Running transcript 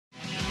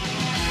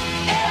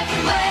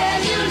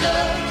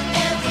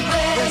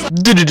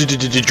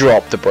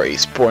Drop the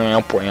brace.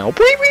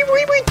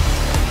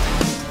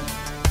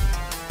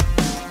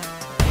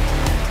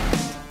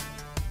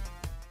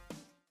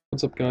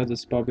 What's up guys,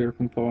 it's Bob here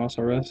from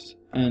Powerslaying,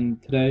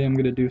 and today I'm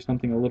going to do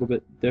something a little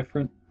bit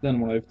different than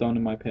what I've done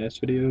in my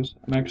past videos.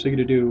 I'm actually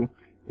going to do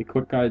a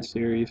quick guide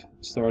series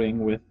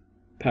starting with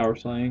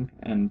Powerslaying,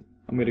 and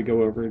I'm going to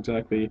go over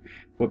exactly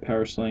what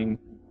Powerslaying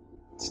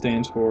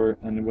stands for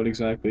and what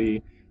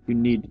exactly you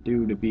need to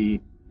do to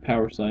be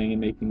Powerslaying and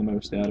making the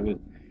most out of it.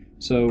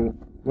 So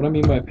what I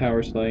mean by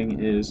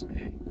Powerslaying is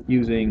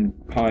using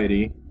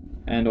piety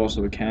and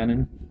also a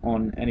cannon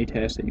on any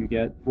task that you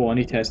get. Well,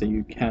 any task that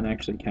you can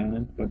actually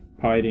cannon, but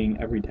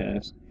pietying every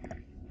task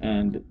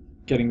and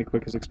getting the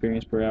quickest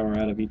experience per hour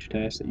out of each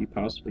task that you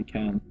possibly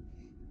can.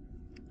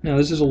 Now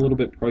this is a little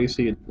bit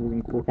pricey. It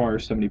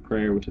requires 70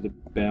 prayer, which is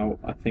about,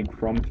 I think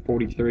from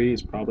 43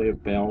 is probably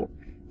about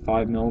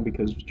 5 mil,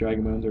 because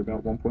Dragon Bones are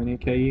about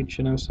 1.8k each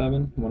in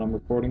 07 when I'm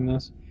recording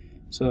this.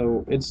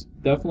 So it's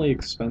definitely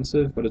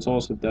expensive, but it's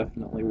also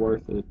definitely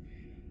worth it.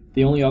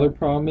 The only other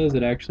problem is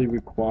it actually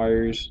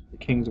requires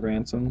King's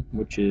Ransom,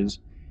 which is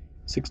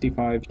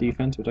 65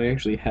 defense, which I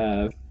actually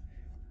have,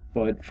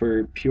 but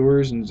for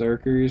Pures and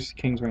Zerkers,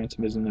 King's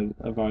Ransom isn't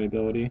a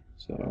viability,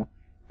 so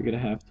you're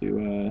gonna have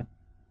to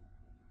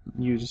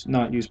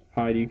not use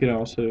Piety.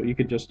 You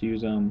could just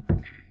use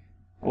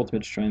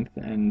Ultimate Strength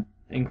and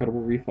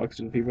Incredible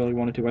Reflexes if you really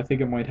wanted to. I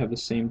think it might have the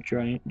same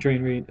drain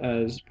rate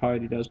as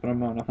Piety does, but I'm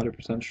not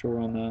 100%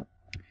 sure on that.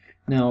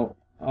 Now,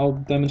 I'll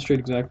demonstrate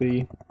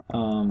exactly what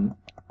I'm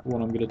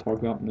going to talk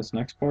about in this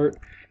next part.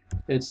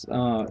 It's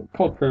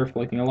called prayer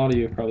flicking. A lot of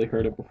you have probably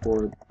heard it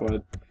before,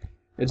 but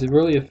it's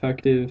really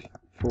effective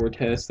for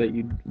tasks that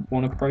you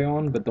want to pray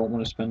on but don't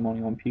want to spend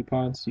money on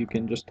Peapods. You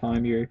can just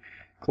time your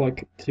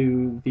click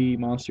to the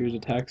monster's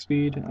attack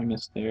speed. I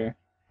missed there.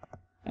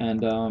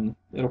 And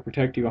it'll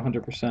protect you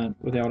 100%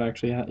 without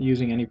actually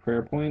using any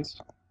prayer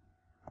points.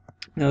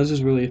 Now this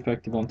is really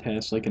effective on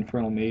tasks like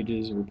Infernal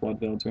Mages or Blood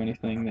Builds or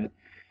anything that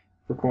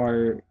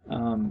require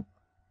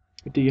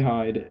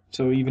D'hide,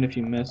 so even if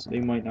you miss, they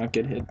might not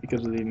get hit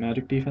because of the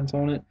magic defense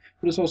on it,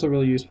 but it's also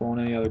really useful on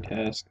any other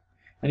task.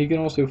 And you can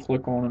also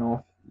flick on and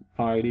off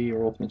Piety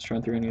or Ultimate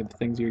Strength or any of the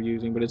things you're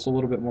using, but it's a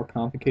little bit more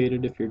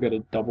complicated if you're going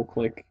to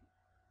double-click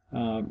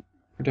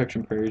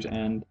Protection Prayers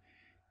and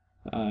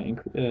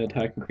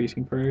attack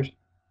increasing prayers.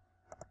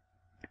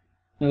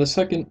 Now the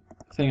second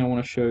thing I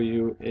want to show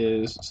you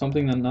is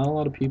something that not a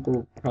lot of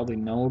people probably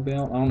know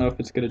about. I don't know if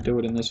it's going to do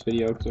it in this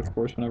video, because of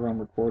course whenever I'm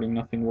recording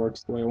nothing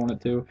works the way I want it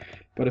to.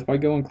 But if I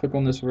go and click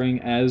on this ring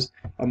as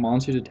a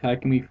monster's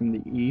attacking me from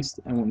the east,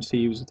 and when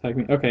see he was attacking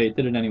me, okay, it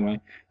did it anyway.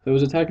 So it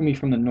was attacking me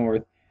from the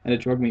north, and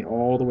it drug me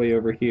all the way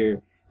over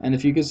here. And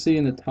if you can see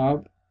in the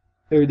top,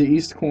 or the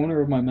east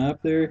corner of my map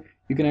there,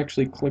 you can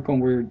actually click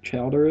on where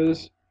Chowder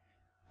is,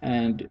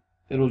 and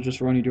it'll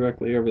just run you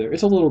directly over there.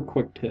 It's a little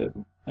quick tip.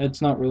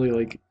 It's not really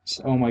like,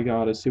 oh my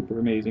god, it's super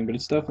amazing, but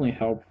it's definitely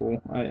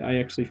helpful. I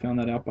actually found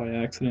that out by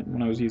accident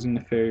when I was using the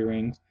fairy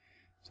rings.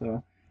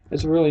 So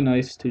it's really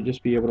nice to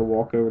just be able to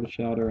walk over to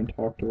Chowder and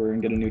talk to her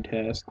and get a new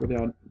task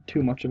without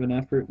too much of an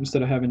effort,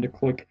 instead of having to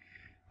click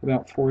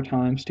about 4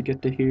 times to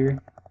get to here.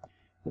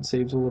 It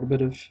saves a little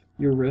bit of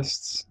your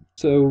wrists.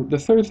 So the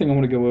third thing I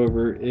want to go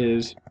over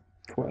is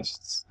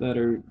quests that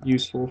are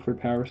useful for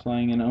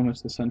Powerslaying and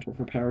almost essential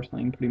for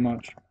Powerslaying pretty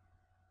much.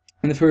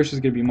 And the first is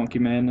going to be Monkey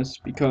Madness,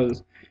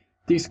 because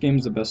this game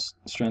is the best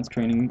strength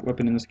training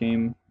weapon in this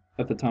game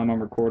at the time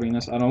I'm recording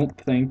this. I don't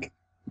think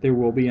there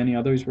will be any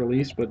others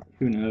released, but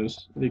who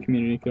knows. The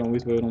community can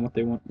always vote on what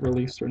they want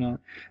released or not,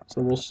 so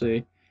we'll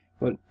see.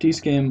 But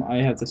T-Scam,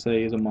 I have to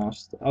say, is a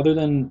must. Other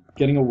than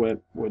getting a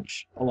whip,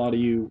 which a lot of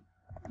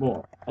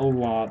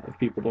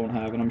people don't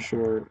have, and I'm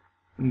sure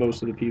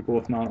most of the people,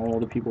 if not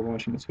all the people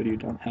watching this video,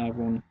 don't have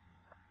one.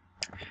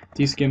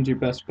 T-Scam's your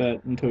best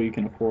bet until you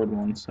can afford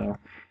one, so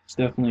it's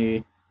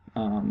definitely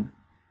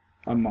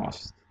a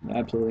must.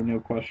 Absolutely no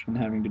question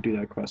having to do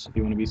that quest if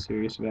you want to be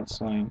serious about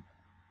slaying.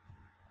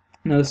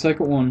 Now the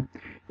second one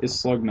is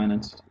Slug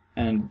Menace,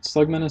 and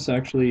Slug Menace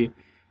actually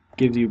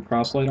gives you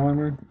Proselyte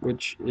armor,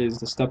 which is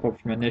the step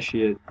up from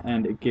Initiate,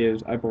 and it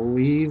gives, I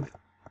believe,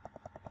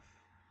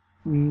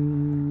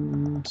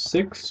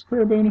 6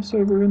 prayer bonus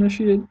over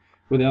Initiate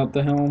without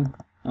the helm.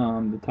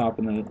 The top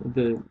and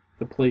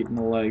the plate and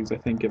the legs, I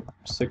think, give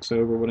 6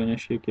 over what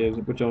Initiate gives,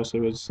 which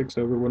also is 6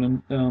 over what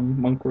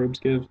Monk Robes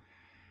gives.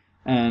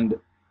 And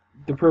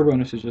the prayer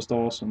bonus is just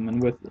awesome.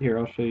 And with here,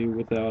 I'll show you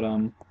without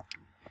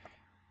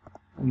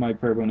my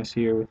prayer bonus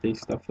here with the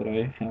stuff that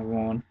I have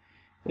on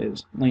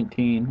is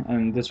 19,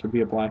 and this would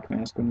be a black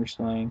mask when you're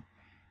slaying.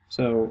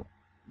 So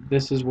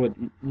this is what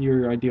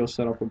your ideal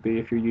setup would be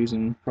if you're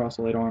using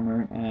Proselyte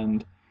armor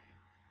and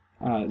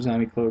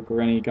Zami Cloak,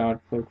 or any God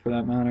Cloak for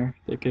that matter,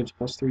 that gives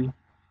 +3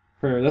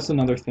 prayer. That's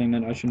another thing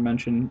that I should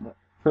mention.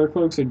 Prayer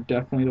Cloaks are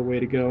definitely the way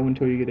to go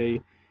until you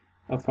get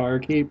a Fire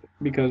Cape,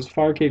 because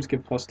Fire Capes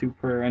give +2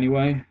 prayer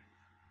anyway,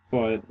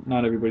 but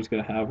not everybody's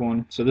going to have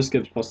one. So this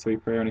gives +3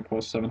 prayer, and it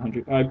costs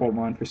 700. I bought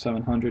mine for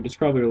 700. It's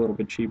probably a little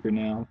bit cheaper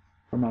now.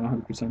 I'm not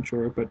 100%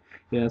 sure, but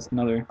yeah, it's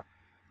another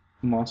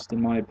must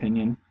in my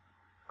opinion.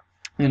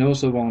 And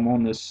also, while I'm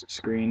on this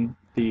screen,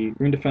 the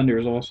Rune Defender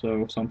is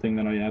also something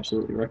that I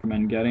absolutely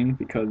recommend getting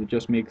because it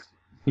just makes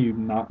you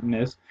not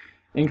miss.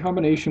 In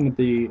combination with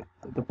the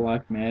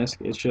Black Mask,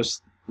 it's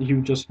just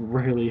you just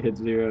rarely hit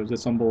zeros.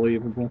 It's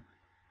unbelievable.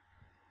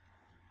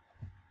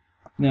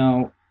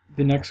 Now,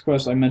 the next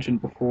quest I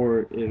mentioned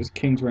before is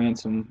King's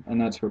Ransom, and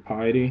that's for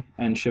Piety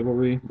and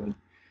Chivalry, but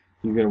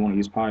you're going to want to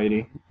use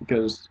Piety,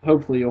 because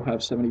hopefully you'll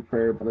have 70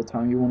 Prayer by the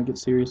time you want to get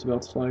serious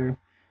about Slayer,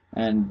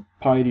 and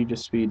Piety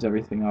just speeds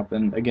everything up,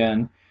 and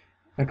again,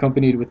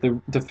 accompanied with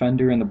the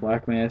Defender and the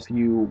Black Mask,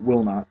 you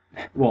will not,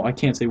 well, I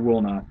can't say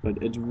will not,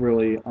 but it's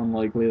really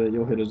unlikely that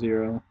you'll hit a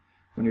zero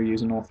when you're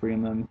using all three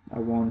of them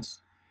at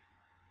once.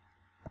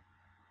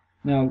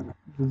 Now,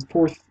 the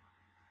fourth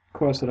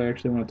quest that I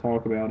actually want to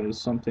talk about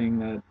is something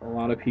that a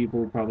lot of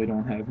people probably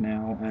don't have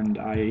now, and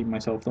I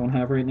myself don't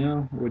have right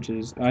now, which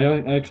is, I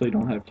actually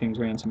don't have King's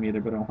Ransom either,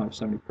 but I don't have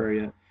Semi Prayer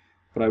yet,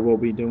 but I will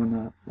be doing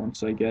that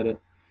once I get it,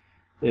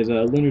 is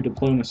Lunar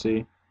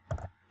Diplomacy.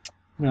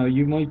 Now,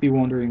 you might be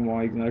wondering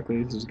why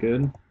exactly this is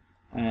good,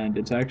 and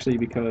it's actually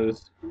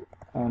because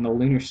on the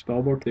Lunar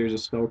Spellbook there's a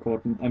spell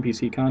called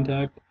NPC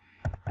Contact,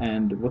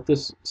 and what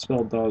this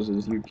spell does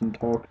is you can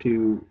talk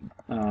to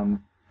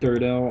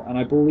Durdell, and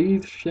I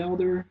believe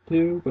Shelder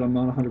too, but I'm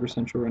not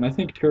 100% sure, and I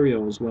think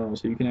Turiel as well,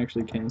 so you can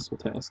actually cancel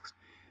tasks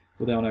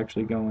without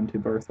actually going to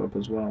Berthup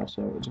as well,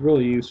 so it's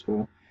really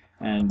useful,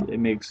 and it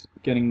makes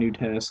getting new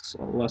tasks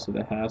less of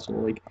a hassle.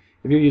 Like,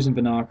 if you're using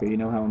Banaka, you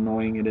know how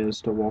annoying it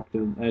is to walk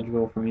to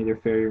Edgeville from either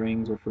Fairy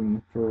Rings or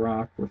from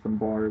Rock or from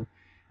Barb.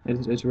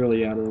 It's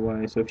really out of the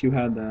way, so if you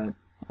had that,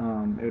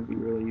 it would be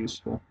really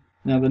useful.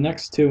 Now, the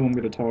next two I'm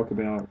going to talk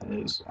about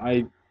is,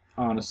 I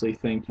honestly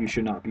think you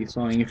should not be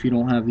slaying if you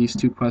don't have these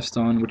two quests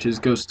on, which is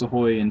Ghost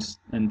Ahoy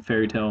and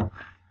Fairy Tale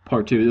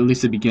Part 2, at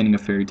least the beginning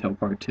of Fairy Tale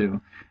Part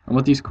 2. And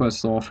what these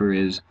quests offer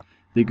is,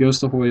 the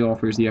Ghost Ahoy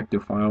offers the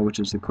Ectophile, which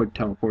is the quick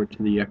teleport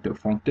to the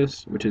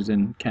Ectofunctus, which is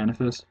in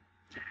Canifis.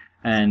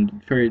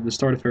 And the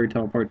start of Fairy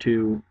Tale Part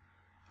 2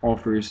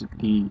 offers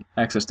the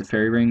access to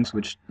Fairy Rings,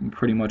 which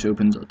pretty much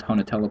opens a ton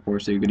of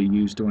teleports that you're going to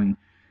use doing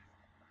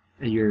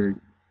your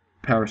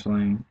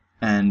Powerslaying,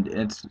 and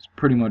it's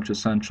pretty much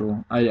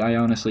essential. I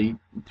honestly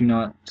do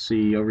not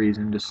see a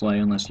reason to slay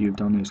unless you've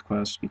done those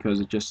quests,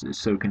 because it just is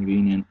so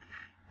convenient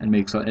and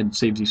it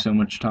saves you so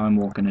much time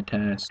walking a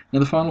task. Now,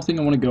 the final thing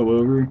I want to go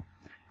over,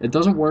 it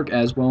doesn't work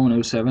as well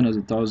in 07 as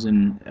it does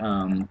in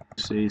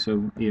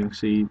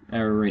EOC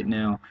error right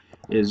now,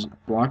 is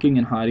blocking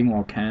and hiding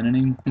while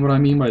cannoning. And what I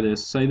mean by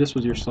this, say this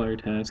was your Slayer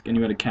task and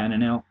you had a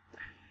cannon out.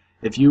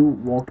 If you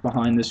walked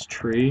behind this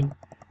tree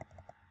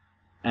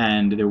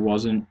and there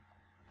wasn't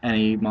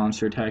any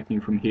monster attacking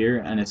you from here,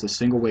 and it's a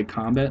single-way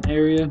combat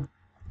area,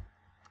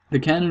 the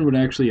cannon would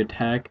actually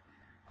attack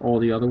all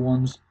the other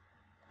ones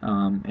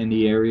in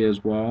the area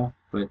as well,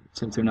 but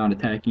since they're not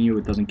attacking you,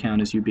 it doesn't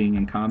count as you being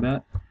in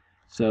combat.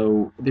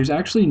 So there's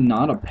actually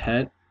not a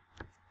pet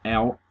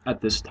out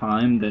at this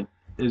time that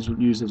is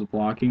used as a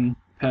blocking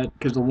pet,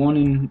 because the one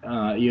in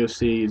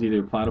EOC is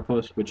either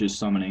Platypus, which is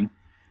summoning,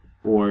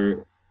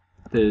 or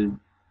the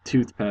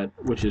Tooth Pet,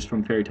 which is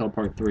from Fairy Tale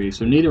Part 3,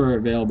 so neither are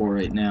available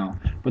right now.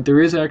 But there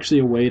is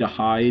actually a way to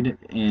hide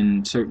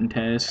in certain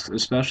tasks,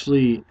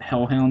 especially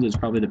Hellhound is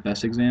probably the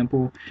best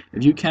example.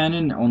 If you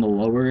cannon on the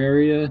lower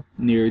area,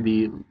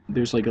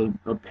 there's like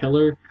a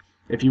pillar,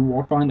 if you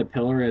walk behind the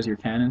pillar as your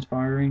cannon's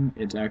firing,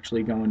 it's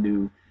actually going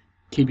to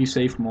keep you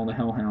safe from all the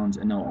Hellhounds,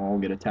 and they'll all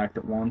get attacked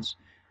at once,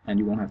 and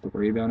you won't have to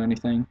worry about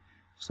anything.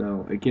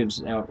 So it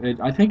gives out,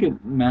 I think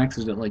it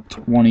maxes at like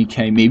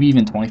 20k, maybe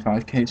even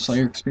 25k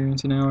Slayer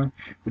experience an hour,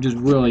 which is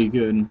really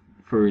good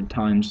for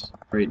times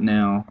right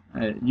now.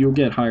 You'll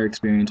get higher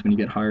experience when you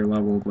get higher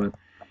level, but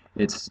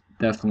it's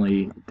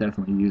definitely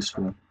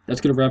useful.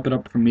 That's going to wrap it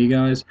up for me,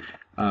 guys.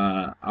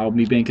 I'll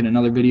be banking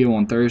another video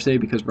on Thursday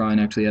because Brian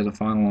actually has a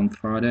final on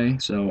Friday,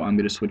 so I'm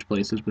going to switch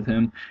places with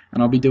him.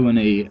 And I'll be doing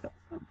a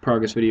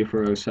progress video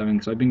for 07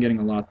 because I've been getting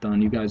a lot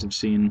done. You guys have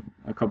seen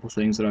a couple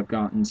things that I've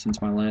gotten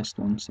since my last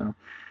one, so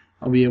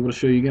I'll be able to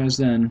show you guys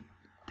then.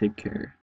 Take care.